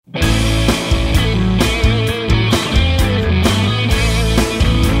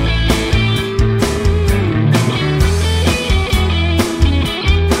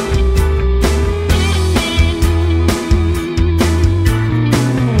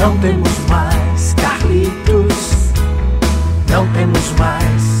Não temos mais Carlitos, não temos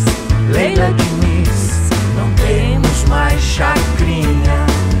mais Leila Diniz, não temos mais Chacrinha,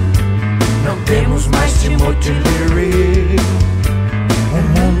 não temos mais Timothy Leary.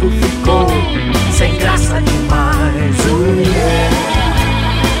 O mundo ficou sem graça demais, yeah.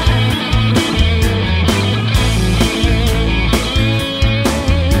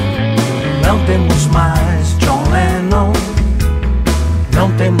 Não temos mais John Lennon, não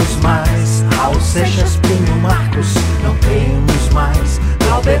temos mais Raul Seixas, Plínio Marcos, não temos mais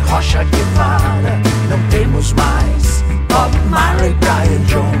Albert Rocha Guevara, não temos mais Bob Marley, Brian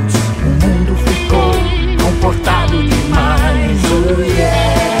Jones. O mundo ficou comportado demais, yeah.